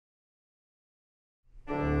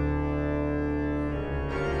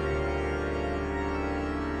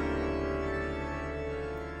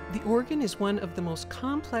The organ is one of the most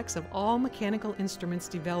complex of all mechanical instruments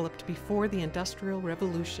developed before the Industrial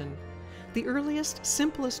Revolution. The earliest,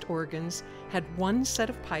 simplest organs had one set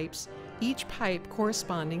of pipes, each pipe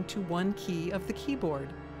corresponding to one key of the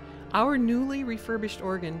keyboard. Our newly refurbished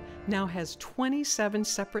organ now has 27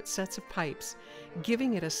 separate sets of pipes,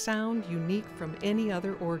 giving it a sound unique from any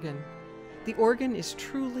other organ. The organ is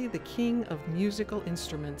truly the king of musical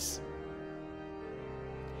instruments.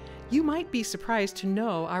 You might be surprised to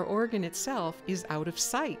know our organ itself is out of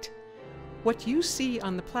sight. What you see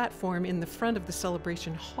on the platform in the front of the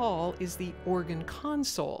celebration hall is the organ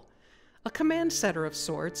console. A command center of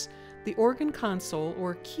sorts, the organ console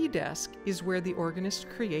or key desk is where the organist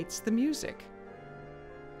creates the music.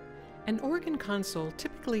 An organ console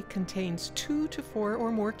typically contains 2 to 4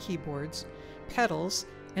 or more keyboards, pedals,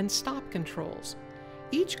 and stop controls.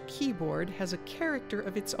 Each keyboard has a character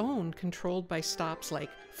of its own controlled by stops like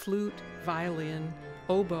flute, violin,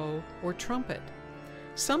 oboe, or trumpet.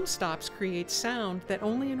 Some stops create sound that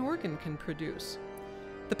only an organ can produce.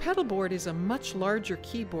 The pedal board is a much larger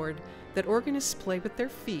keyboard that organists play with their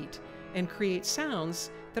feet and create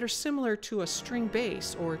sounds that are similar to a string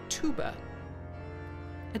bass or tuba.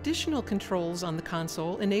 Additional controls on the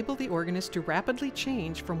console enable the organist to rapidly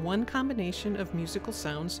change from one combination of musical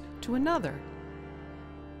sounds to another.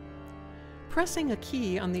 Pressing a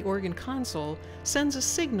key on the organ console sends a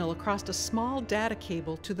signal across a small data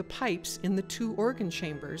cable to the pipes in the 2 organ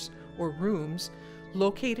chambers, or rooms,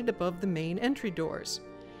 located above the main entry doors.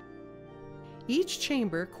 Each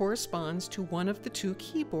chamber corresponds to one of the 2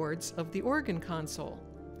 keyboards of the organ console.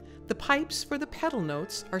 The pipes for the pedal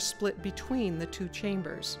notes are split between the 2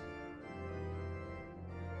 chambers.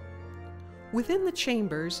 Within the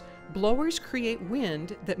chambers, blowers create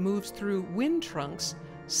wind that moves through wind trunks,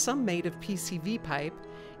 some made of PCV pipe,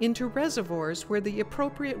 into reservoirs where the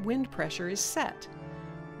appropriate wind pressure is set.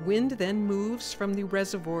 Wind then moves from the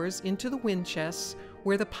reservoirs into the wind chests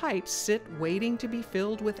where the pipes sit waiting to be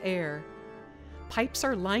filled with air. Pipes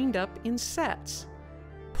are lined up in sets.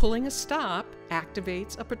 Pulling a stop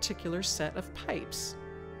activates a particular set of pipes.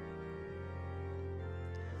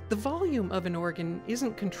 The volume of an organ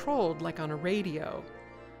isn't controlled like on a radio.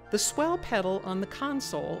 The swell pedal on the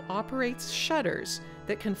console operates shutters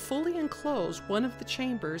that can fully enclose one of the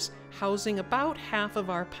chambers housing about half of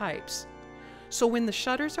our pipes. So when the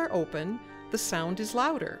shutters are open, the sound is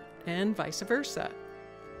louder, and vice versa.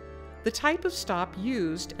 The type of stop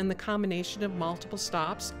used and the combination of multiple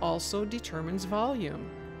stops also determines volume.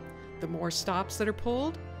 The more stops that are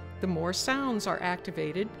pulled, the more sounds are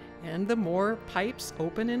activated, and the more pipes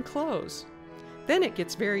open and close. Then it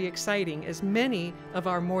gets very exciting as many of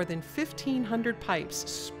our more than 1,500 pipes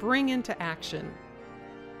spring into action.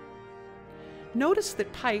 Notice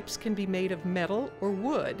that pipes can be made of metal or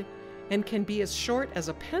wood and can be as short as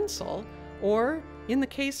a pencil or, in the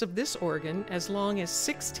case of this organ, as long as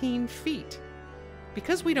 16 feet.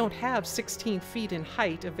 Because we don't have 16 feet in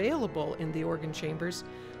height available in the organ chambers,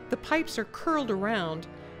 the pipes are curled around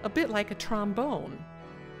a bit like a trombone.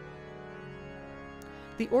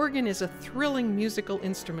 The organ is a thrilling musical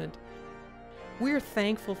instrument. We're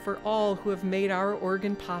thankful for all who have made our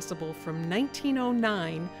organ possible from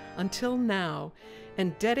 1909 until now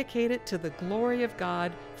and dedicate it to the glory of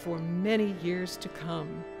God for many years to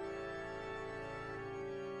come.